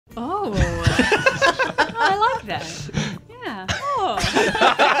Oh. I like that. Yeah. Oh.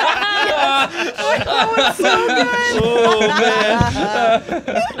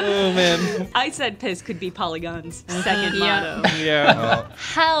 Oh man. I said piss could be Polygon's second motto. Yeah.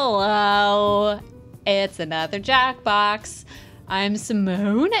 Hello, it's another Jackbox. I'm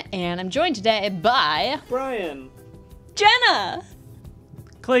Simone, and I'm joined today by Brian. Jenna!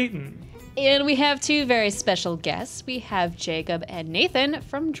 Clayton. and we have two very special guests. We have Jacob and Nathan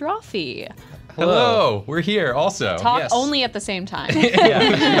from Drawfee. Hello. We're here also. Talk Yes. only at the same time.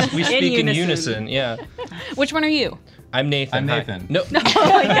 Yeah, we In speak in unison. unison. Yeah. Which one are you? I'm Nathan. I'm Hi. Nathan. No.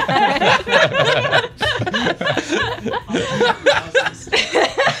 Oh my god.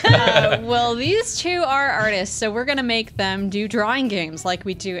 Well, these two are artists, so we're gonna make them do drawing games like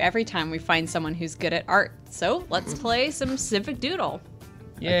we do every time we find someone who's good at art. So let's play some Civic Doodle.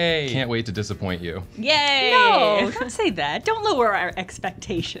 Yay. Can't wait to disappoint you. Yay! No, don't say that. Don't lower our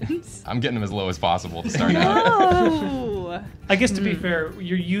expectations. I'm getting them as low as possible to start out. No. I guess to be fair,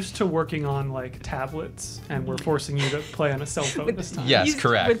 you're used to working on like tablets, and we're forcing you to play on a cell phone this time. Yes, Used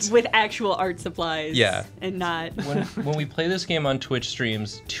correct. With actual art supplies. Yeah. And not. When we play this game on Twitch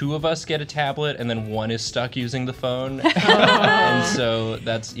streams, two of us get a tablet and then one is stuck using the phone. And so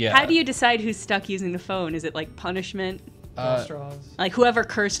that's, yeah. How do you decide who's stuck using the phone? Is it like punishment? Straws. Like whoever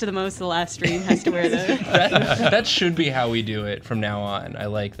cursed the most the last stream has to wear the. that should be how we do it from now on. I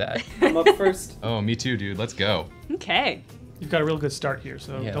like that. I'm up first. Oh, me too, dude. Let's go. Okay. You've got a real good start here,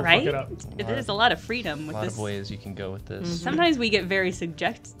 so Yeah. don't Right? fuck it up. There's a lot of freedom A with lot this. of ways you can go with this. Sometimes we get very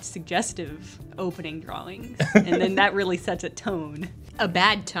suggestive opening drawings, and then that really sets a tone. A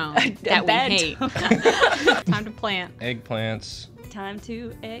bad tone A that bad we hate. tone. Time to plant. Eggplants. Time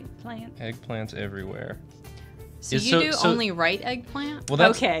to eggplant. Eggplants everywhere. So Is- you so- do so- only write eggplant? Well,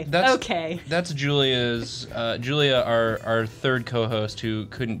 that's, Okay, That's, okay. That's Julia's. Julia, our third co-host, who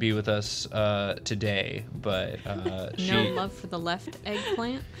couldn't be with us today, but she No love for the left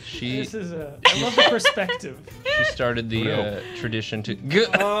eggplant? she This is I love the perspective. she started the tradition to.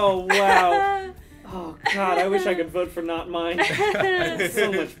 Oh, wow. Oh, God, I wish I could vote for not mine.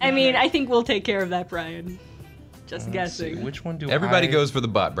 So much I mean, I think we'll take care of that, Brian. Just Let's see, guessing. which one do Everybody I... goes for the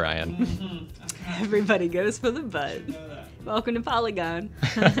butt, Brian. Everybody goes for the butt. Welcome to Polygon.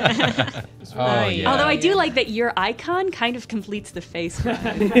 Oh, yeah. Although I do like that your icon kind of completes the face.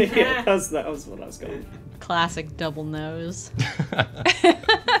 Brian. Yeah, that was what I was going for. Classic double nose.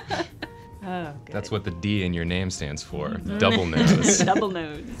 Oh, good. That's what the D in your name stands for. Double nose. Double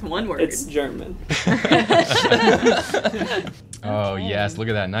nose. One word. It's German. Oh, yes. Look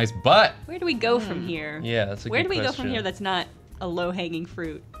at that nice butt. Where do we go from here? Yeah, that's a Where good do we go question. from here that's not a low-hanging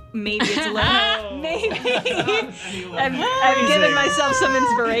fruit? Maybe it's low. Maybe. I've given myself some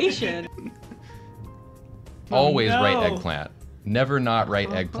inspiration. Always no. right eggplant. Never not right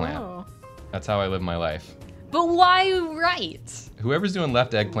eggplant. Oh. That's how I live my life. But why right? Whoever's doing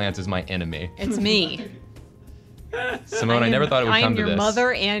left eggplants is my enemy. It's me. Simone, I never thought it would I come am to your this.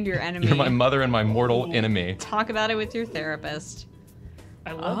 mother and your enemy. You're my mother and my mortal enemy. Talk about it with your therapist.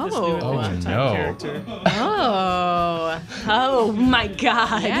 I love this Oh. new Adventure Time no. character. Oh. Oh my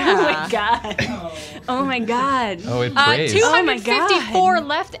god. Yeah. Oh my god. Oh my god. Oh, it prays. 254 God.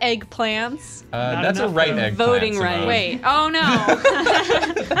 left eggplants. That's a enough, right though. eggplant. Voting Simone. right. Wait. Oh no.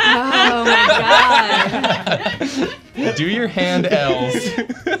 Oh my god. Do your hand L's.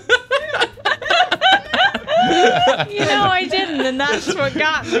 You know I didn't, and that's what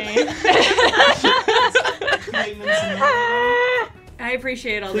got me. I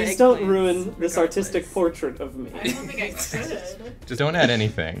appreciate all Please the don't eggplants. ruin this artistic portrait of me. Just don't add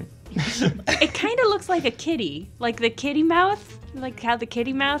anything. It kind of looks like a kitty. Like the kitty mouth. Like how the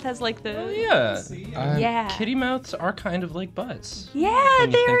kitty mouth has like the... Oh, yeah. Yeah. Kitty mouths are kind of like butts. Yeah,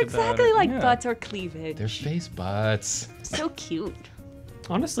 When you they're think about exactly it, like yeah. butts or cleavage. They're face butts. So cute.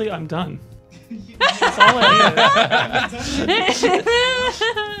 Honestly, I'm done. That's all I needed.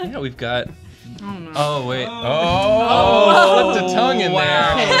 Yeah, we've got. Oh no. Oh wait. Oh, slipped a tongue in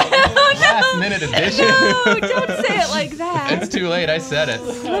wow. there. Last minute addition. No, don't say it like that. It's too late. I said it.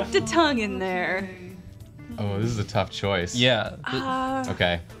 Slipped a tongue in there. Oh, this is a tough choice. Yeah.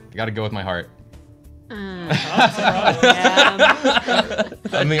 Okay, I gotta go with my heart. Yeah.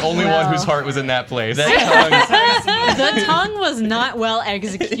 I'm the only one whose heart was in that place. The tongue was not well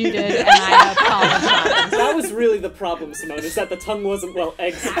executed, and I apologize. That was really the problem, Simone, is that the tongue wasn't well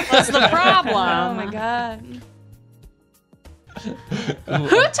executed. That's the problem. Oh my god. Who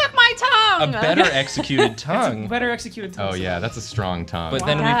took my A tongue? better executed tongue. Better executed. Oh yeah, that's a strong tongue. But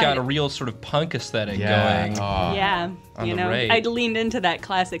then we've God. got a real sort of punk aesthetic yeah. going. Oh. Yeah. On You the know, right. I'd leaned into that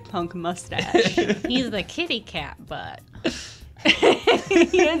classic punk mustache. He's the kitty cat butt.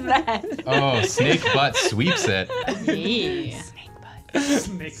 He is that. Oh, snake butt sweeps it. Yeah.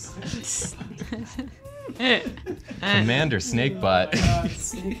 Snake. Commander Snake Butt.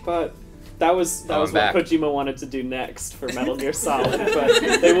 Snake butt. That was I'm what back. Kojima wanted to do next for Metal Gear Solid,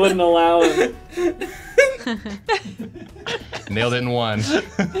 but they wouldn't allow him. Nailed it in one.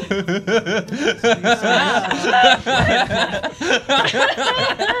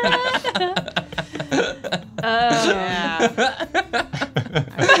 Yeah.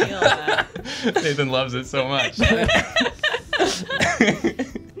 I feel that. Nathan loves it so much.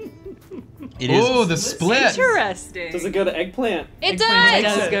 It is. Ooh, the split. Interesting. Does it go to eggplant? It It does.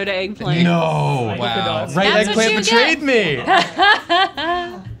 does go to eggplant. No. Wow. Right, That's what eggplant you betrayed me.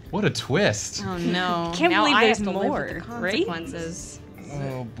 What a twist. Oh no. Can't now believe I there's have to live more, with the right? consequences.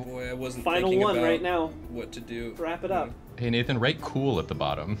 Oh boy, I wasn't Final thinking one about right now. what to do. Wrap it up. Hey, Nathan, write cool at the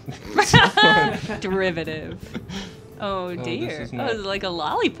bottom. Derivative. Oh dear. is Oh, not- it's like a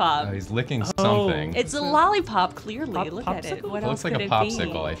lollipop. Oh, he's licking something. It's a lollipop, clearly. Look at it. popsicle? What It else looks like could a it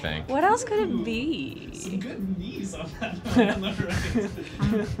popsicle, be? I think. What else could it be? Good knees on that one on the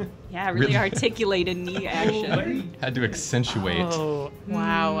right. Yeah, really Really? articulated knee action. Had to accentuate. Oh,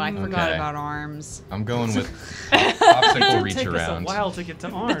 Wow, I forgot Okay. about arms. I'm going with Popsicle take us a Reacharound. while to get to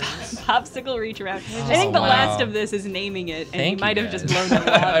arms. Popsicle Reacharound. I think the wow. last of this is naming it, and Thank you might you have just guys. blown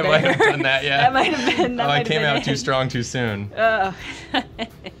the wad I might have there. done that, yeah. That might have been. That Oh, I might have came been out too it. strong too soon.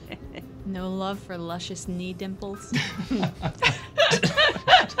 No love for luscious knee dimples.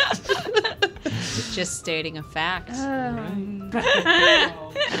 Just stating a fact.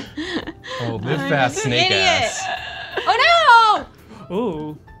 Oh, live fast, snake Idiot. ass. Oh no!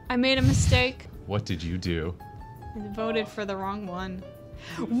 Ooh. I made a mistake. What did you do? I voted for the wrong one.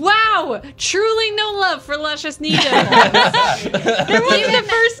 Wow! Truly no love for luscious knee dimples. It wasn't the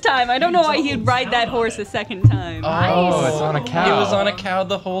first time. I don't know why he'd ride that horse a second time. Oh, it's on a cow. It was on a cow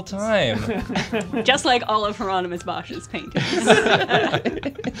the whole time. Just like all of Hieronymus Bosch's paintings.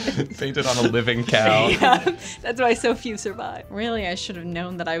 Painted on a living cow. Yeah, that's why so few survive. Really, I should have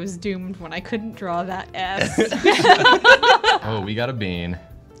known that I was doomed when I couldn't draw that S. Oh, we got a bean.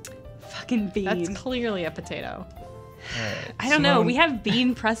 Fucking bean. That's clearly a potato. I don't know. Simone- We have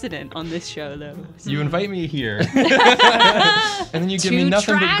bean precedent on this show, though. You invite me here, and then you give me to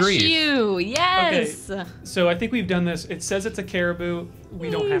nothing trash but grief. you, yes. So I think we've done this. It says it's a caribou. We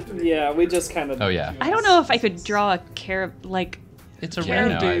don't have to. Yeah, we just kind of. Oh yeah. I don't know if I could draw a like. It's a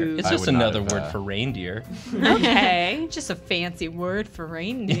Caribou. reindeer. It's I just would not another have, word for reindeer. Okay. Just a fancy word for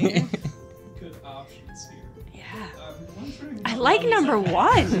reindeer. Good options here. Yeah. The one for I like number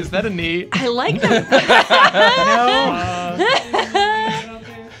one. Is that a knee? I like number.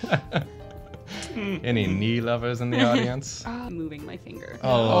 Any knee lovers in the audience? Moving my finger.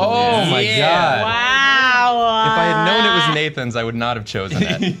 Oh my god. Wow. If I had known it was Nathan's, I would not have chosen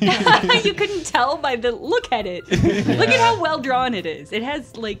it. You couldn't tell by the look at it. Look at how well drawn it is. It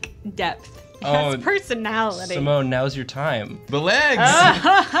has like depth. Oh, Personality. Simone, now's your time. The legs.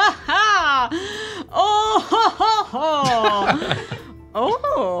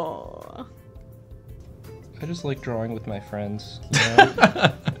 Oh. I just like drawing with my friends. You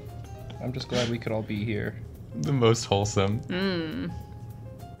know? I'm just glad we could all be here. The most wholesome.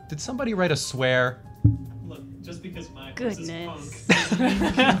 Did somebody write a swear? Look, just because my horse is Goodness. punk,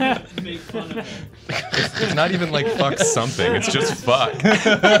 doesn't mean make fun of it. It's not even like fuck something. It's just fuck.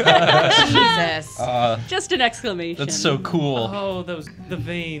 Jesus. Just an exclamation. That's so cool. Oh, the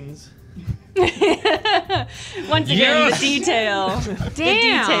veins. Once again, the detail.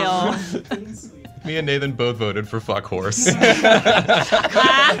 Damn. The detail. Me and Nathan both voted for fuck horse.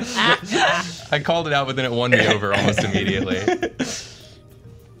 I called it out, but then it won me over almost immediately.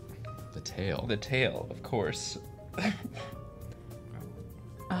 The tail. The tail, of course.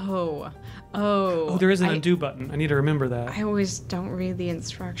 Oh. Oh, there is an undo button. I need to remember that. I always don't read the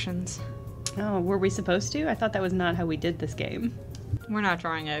instructions. Oh, were we supposed to? I thought that was not how we did this game. We're not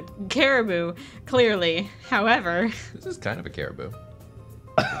drawing a caribou, clearly. However, This is kind of a caribou.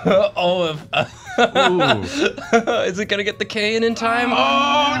 Oh, Ooh. is it gonna get the K in time?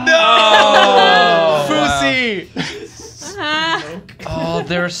 Oh no! Fusi! Oh,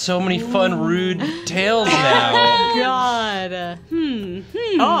 there are so many fun, rude tails now. God.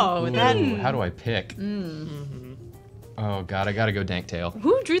 Oh, that. Ooh, how do I pick? Oh god, I gotta go dank tail.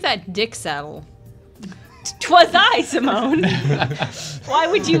 Who drew that dick saddle? 'Twas I, Simone. Why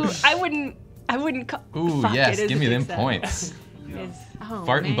would you? I wouldn't. Ooh, Fuck, yes, it is give a me big them set. points. Oh,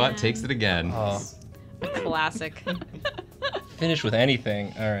 Fart and butt man. takes it again. Classic. Finish with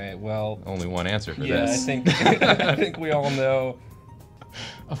anything. All right. Well, Only one answer for yeah, I this. think I think we all know.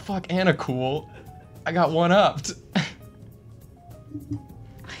 Oh fuck, Anna cool. I got one upped.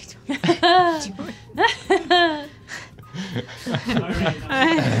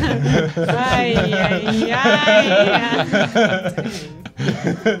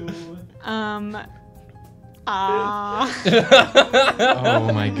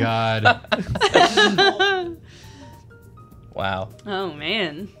 Oh my god. Wow. Oh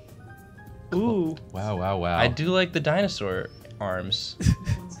man. Ooh. Wow. I do like the dinosaur arms. Which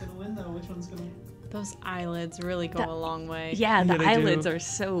one's gonna win though? Which one's gonna win? Those eyelids really go a long way. Yeah, the Yeah, they eyelids do. are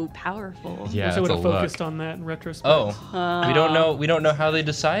so powerful. Yeah, Wish I it's would a have look. focused on that in retrospect. Oh, we don't know. We don't know how they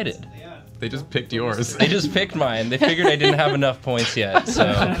decided. Yeah. They just picked yours. They just picked mine. They figured I didn't have enough points yet. So,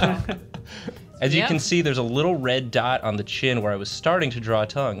 as you Yep. can see, there's a little red dot on the chin where I was starting to draw a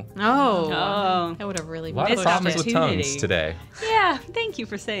tongue. Oh. That would have really A lot of Missed problems with opportunity. tongues today. Yeah, thank you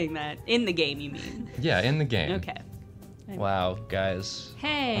for saying that. In the game, you mean? Yeah, in the game. Okay. Wow, guys.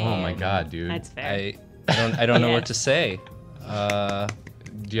 Hey. Oh my god, dude. That's fair. I don't know Yeah. what to say. Do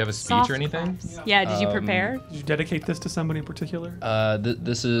you have a speech Soft or anything? claps. Yeah, did you prepare? Did you dedicate this to somebody in particular?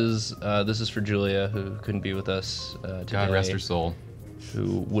 This is for Julia, who couldn't be with us today. God rest her soul.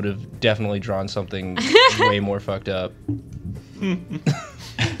 Who would have definitely drawn something way more fucked up. There we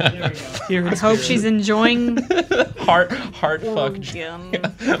go. Here in Hope spirit. she's enjoying. Heart fucked.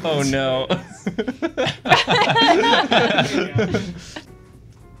 Oh no.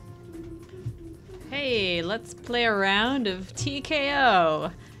 Hey, let's play a round of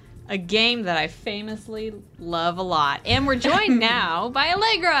TKO. A game that I famously love a lot. And we're joined now by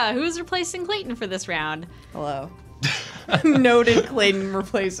Allegra, who's replacing Clayton for this round. Hello. Noted Clayton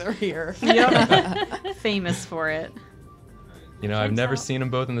replacer here. Famous for it. You know, I've never seen them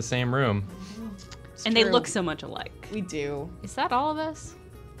both in the same room. And they true. look so much alike. We do. Is that all of us?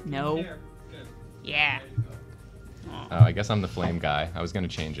 No. There. Good. Yeah. Oh, I guess I'm the flame guy. I was gonna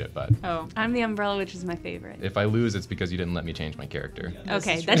change it, but Oh. I'm the umbrella, which is my favorite. if I lose, it's because you didn't let me change my character.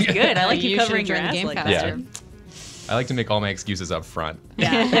 Okay, that's good. I like you should've covering your joined the ass game like faster. that. I like to make all my excuses up front.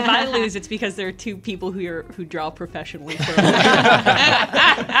 Yeah. If I lose, it's because there are two people who draw professionally for a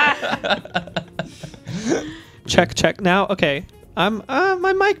Check. Now, okay.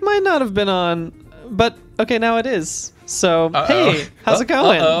 My mic might not have been on, but okay, now it is. So, hey, how's it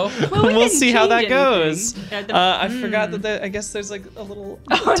going? Uh-oh. Well, we we'll didn't see how that change goes. anything. I forgot that I guess there's like a little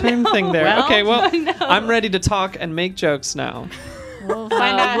Oh, turn no. thing there. Well, okay, well, no. I'm ready to talk and make jokes now. We'll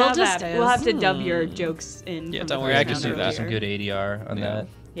find out we'll how just that is. we'll have to dub your jokes in. Yeah, from don't the worry, first I can round do over that. Some here. good ADR on Yeah. that.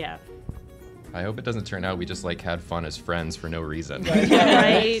 Yeah. I hope it doesn't turn out we just like had fun as friends for no reason.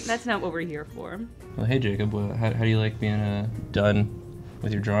 Right. That's not what we're here for. Well, hey Jacob, how do you like being done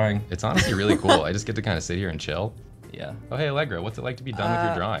with your drawing? It's honestly really cool. I just get to kind of sit here and chill. Yeah. Oh, hey Allegra, what's it like to be done with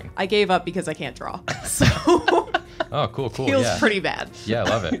your drawing? I gave up because I can't draw. So Oh, cool. feels Yeah. pretty bad. Yeah, I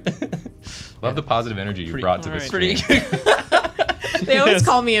love it. Love the positive energy you brought to the alright. stream. They always Yes.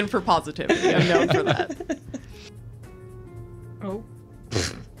 call me in for positivity. I'm known for that. Oh.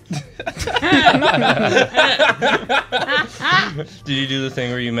 Did you do the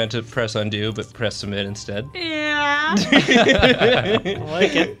thing where you meant to press undo but press submit instead? Yeah. I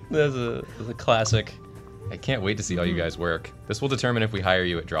like it. That's a classic. I can't wait to see how you guys work. This will determine if we hire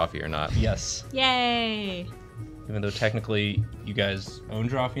you at Drawfee or not. Yes. Yay. Even though technically you guys own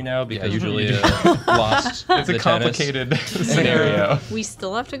Drawfee now because you Julia do. lost It's the a complicated scenario. We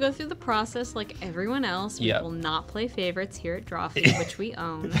still have to go through the process like everyone else. We Yeah. will not play favorites here at Drawfee, which we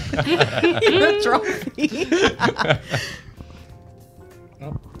own. Drawfee.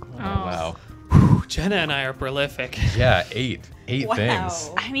 Oh, wow. Jenna and I are prolific. Yeah, eight Wow. things.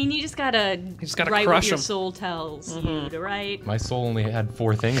 I mean, you just gotta gotta write crush what your 'em. soul tells you to write. My soul only had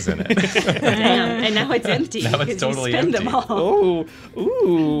 4 things in it. Damn. And now it's empty. Now it's 'cause totally you spend empty. them all. Oh,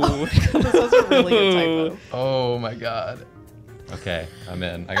 ooh. This was a really good typo. Oh my god. Okay, I'm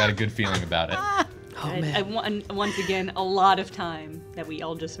in. I got a good feeling about it. I once again, a lot of time that we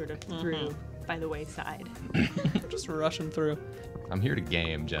all just sort of threw by the wayside. We're just rushing through. I'm here to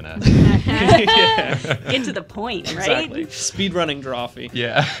game, Jenna. Get to the point, right? Exactly. Speed running Drawfee.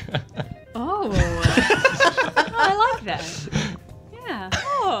 Yeah. Oh. I like that. Yeah.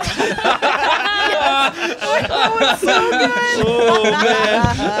 Oh.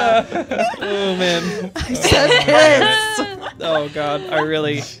 Oh man. I said piss. Oh god. I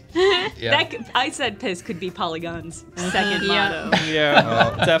really. Yeah. I said piss could be Polygon's second Yeah. motto.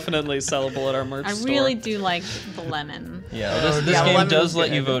 Yeah. Definitely sellable at our merch I store. really do like the lemon. Yeah, this yeah, game lemon does was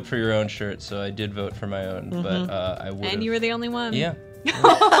let you good. vote for your own shirt, so I did vote for my own, but I would. And you were the only one. Yeah.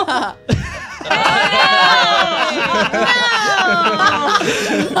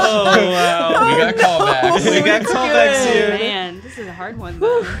 Oh wow. We got callbacks. We got callbacks Oh, here. man, this is a hard one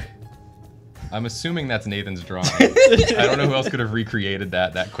though. I'm assuming that's Nathan's drawing. I don't know who else could have recreated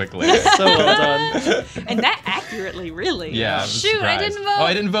that quickly. So well done. And that accurately, really. Yeah. I was Shoot, I surprised. didn't vote. Oh,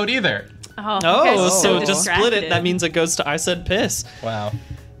 I didn't vote either. Oh, Oh, you guys are so just split it. distracted. That means it goes to I said piss. Wow.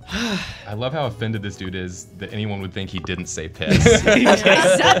 I love how offended this dude is that anyone would think he didn't say piss. I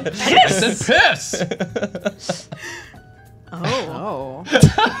said I said piss! Oh.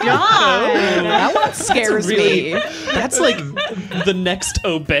 God. That one scares really- me. That's like the next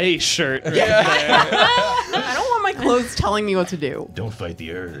obey shirt right there. I don't want my clothes telling me what to do. Don't fight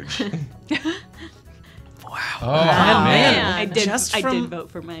the urge. Wow. Oh, man. I did. Just I from- did vote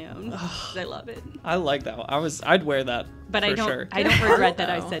for my own. 'Cause I love it, I like that one. I'd wear that but for I don't. sure. I don't regret that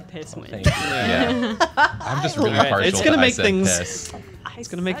I said piss win. Thank you. Yeah. I'm just really Alright, partial it's gonna to make I said things- piss. It's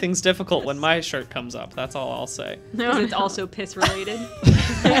gonna make things difficult when my shirt comes up. That's all I'll say. Because it's also piss related.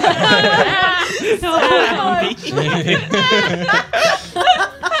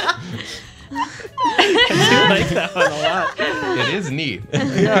 I do like that one a lot. It is neat.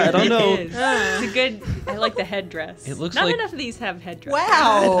 Yeah, I don't know. It is. It's a good. I like the headdress. It looks Not like- enough of these have headdress.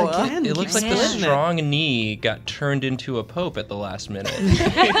 Wow. Again, It looks like the keep splitting it. strong knee got turned into a pope at the last minute. Did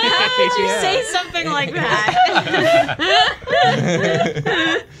you say something like that?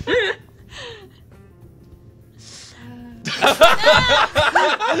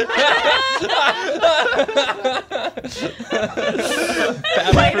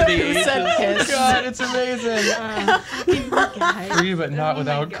 Battle for the Who ages. said piss? God, it's amazing. Guys. Free but not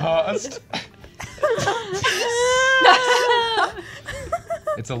without cost.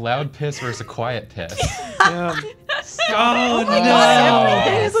 It's a loud piss versus a quiet piss. Yeah. Oh,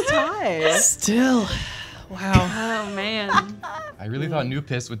 It is a tie. Still. Wow. Oh man. I really thought New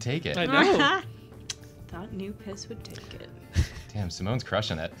Piss would take it. I know. Thought new piss would take it. Damn, Simone's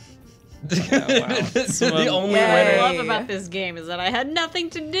crushing it. wow. The only Yay. What I winner. love about this game is that I had nothing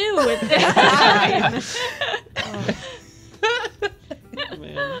to do with it.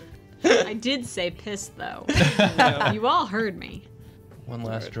 Man. I did say piss though. Yeah. You all heard me. One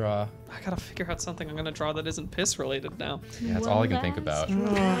last draw. I gotta figure out something I'm gonna draw that isn't piss related now. Yeah, that's all I can think about.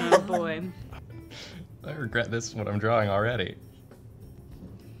 Oh boy. I regret this, what I'm drawing already.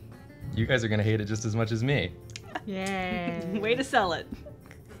 You guys are gonna hate it just as much as me. Yay. Way to sell it.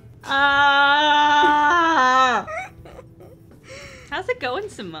 Ah! How's it going,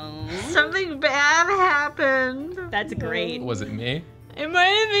 Simone? Something bad happened. That's great. Was it me? It might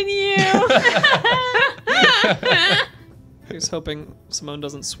have been you. Here's hoping Simone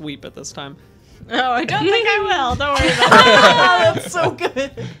doesn't sweep at this time. Oh, I don't think I will. Don't worry about Oh, that's so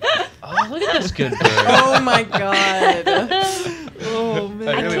good. Oh, look at this good bird. Oh my god. Oh man.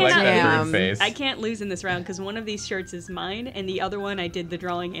 I really like that Damn. bird face. I can't lose in this round because one of these shirts is mine, and the other one I did the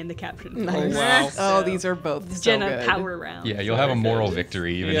drawing and the caption. for. Nice. wow. Oh, these are both so Jenna good. power round. Yeah, you'll have a moral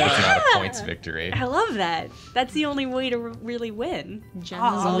victory even if it's not a points victory. I love that. That's the only way to really win.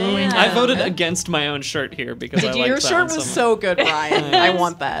 Jenna's Oh, man. man. I voted against my own shirt here because I Did you? liked Your that shirt one was much. so good, Ryan. I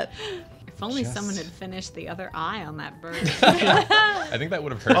want that. If only Just- someone had finished the other eye on that bird. I think that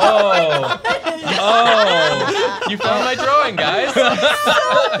would have hurt. Oh. Oh. You found my drawing, guys.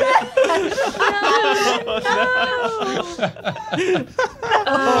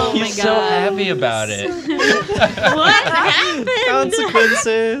 Oh He's so happy about it. What happened?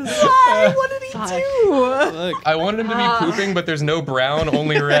 Consequences. Why? What did he do? Look. I wanted him to be pooping, but there's no brown,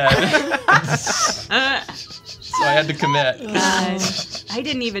 only red. So I had to commit. God. I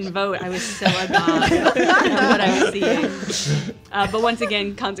didn't even vote. I was so agog at what I was seeing. But once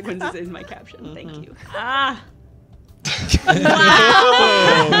again, consequences is my caption. Thank you. Ah.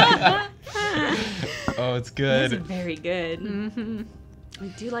 Oh, it's That's good. very good. I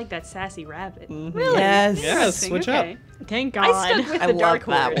do like that sassy rabbit. Really? Yes. Yes, switch up. Okay. Thank I God. stuck with I the love dark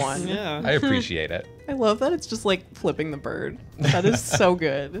that horse. one. Yeah. I appreciate it. I love that it's just like flipping the bird. That is so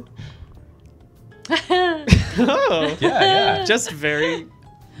good. Oh. Yeah. Just very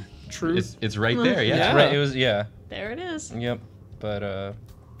true. It's right there, yeah. Yeah. Right, it was, yeah. There it is. Yep. But,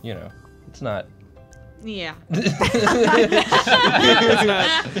 you know, it's not. Yeah. It's not.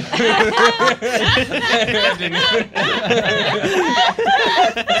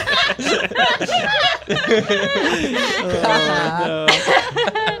 Oh,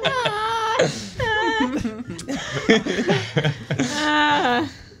 Ah.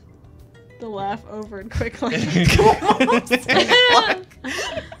 The laugh over quickly.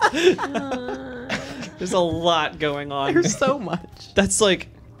 no. There's a lot going on. There's so much. That's like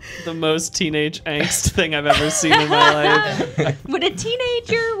the most teenage angst thing I've ever seen in my life. Would a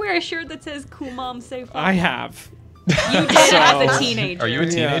teenager wear a shirt that says "Cool Mom, Safe Mom"? I have. You did as a teenager. Are you a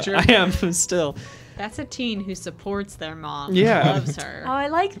teenager? Yeah, I am still. That's a teen who supports their mom. Yeah. Loves her. Oh, I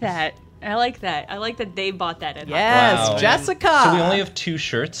like that. I like that. I like that they bought that at Yes, Wow. Jessica. So we only have 2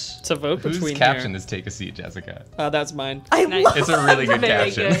 shirts. It's a vote Whose between caption here. is "Take a seat, Jessica"? That's mine. I Nice. love It's a really good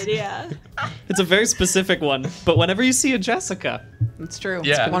Very caption. good, yeah. It's a very specific one. But whenever you see a Jessica, It's true.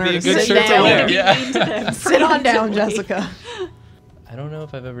 Yeah. Want her Be a to good sit shirt to down. wear. Yeah. Sit on down, Jessica. I don't know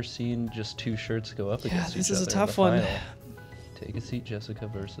if I've ever seen just 2 shirts go up against this each is a other in tough the one. final. Take a seat, Jessica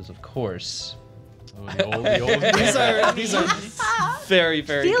versus, of course. Oh, the old these are very,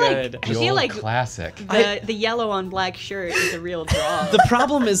 very good. I feel like classic. the yellow on black shirt is a real draw. The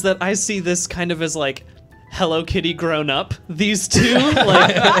problem is that I see this kind of as like Hello Kitty grown up. These two,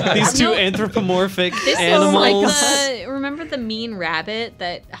 like these two anthropomorphic This animals. is like remember the mean rabbit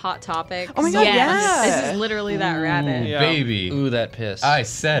that Hot Topic? Oh my God, Yes. yeah. This is literally that rabbit. Yeah. Baby. Ooh, that piss. I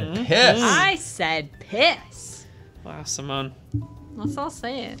said piss. I said piss. Wow, Simone, Let's all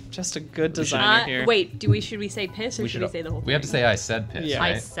say it. just a good designer here. Wait, should we say piss or should we say the whole thing? We have to say I said piss, Yeah.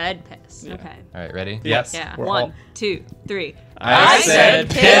 I right? said piss. Yeah. Okay. All right, ready? Yes. Yeah. We're 1, all- 2, 3. I said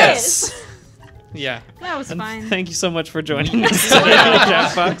piss. Yeah. That was And fine. thank you so much for joining us today on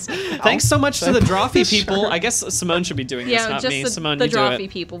Jackbox. Thanks so much to the Drawfee people. I guess Simone should be doing this, Yeah, not just me. the Simone, the you do Drawfee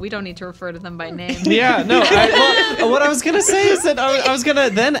it. people. We don't need to refer to them by name. Yeah, no. Well, what I was gonna say is that I was gonna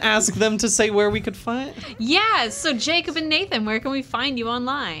then ask them to say where we could find. Yeah, so Jacob and Nathan, where can we find you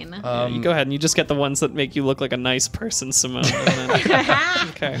online? You go ahead and you just get the ones that make you look like a nice person, Simone. And then,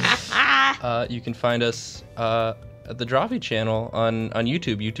 okay. You can find us at the Drawfee channel on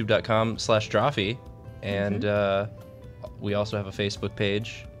YouTube, youtube.com/Drawfee. And we also have a Facebook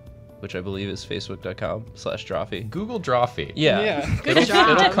page, which I believe is facebook.com/Drawfee. Google Drawfee. Yeah. Good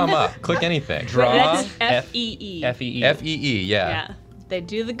job. It'll come up. Click anything. That's F- F-E-E. F-E-E. F-E-E, yeah. Yeah. They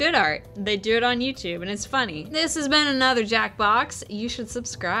do the good art. They do it on YouTube, and it's funny. This has been another Jackbox. You should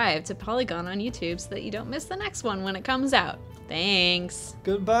subscribe to Polygon on YouTube so that you don't miss the next one when it comes out. Thanks.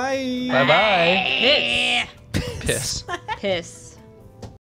 Goodbye. Bye-bye. Piss. Piss. Piss.